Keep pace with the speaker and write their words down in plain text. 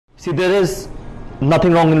See, there is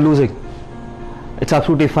nothing wrong in losing. It's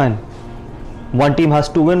absolutely fine. One team has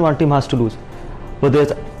to win, one team has to lose. But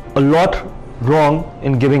there's a lot wrong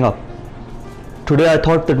in giving up. Today I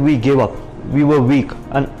thought that we gave up. We were weak.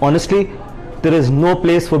 And honestly, there is no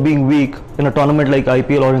place for being weak in a tournament like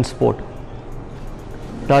IPL or in sport.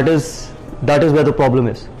 That is where the problem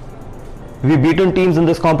is. We've beaten teams in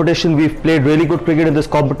this competition. We've played really good cricket in this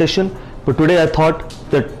competition. But today I thought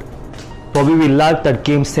that probably we lacked that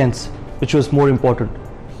game sense, which was more important.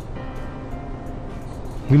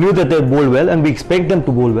 We knew that they bowled well and we expect them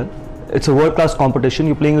to bowl well. It's a world-class competition.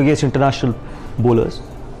 You're playing against international bowlers.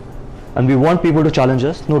 And we want people to challenge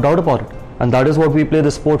us, no doubt about it. And that is what we play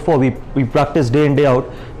the sport for. We practice day in, day out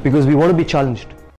because we want to be challenged.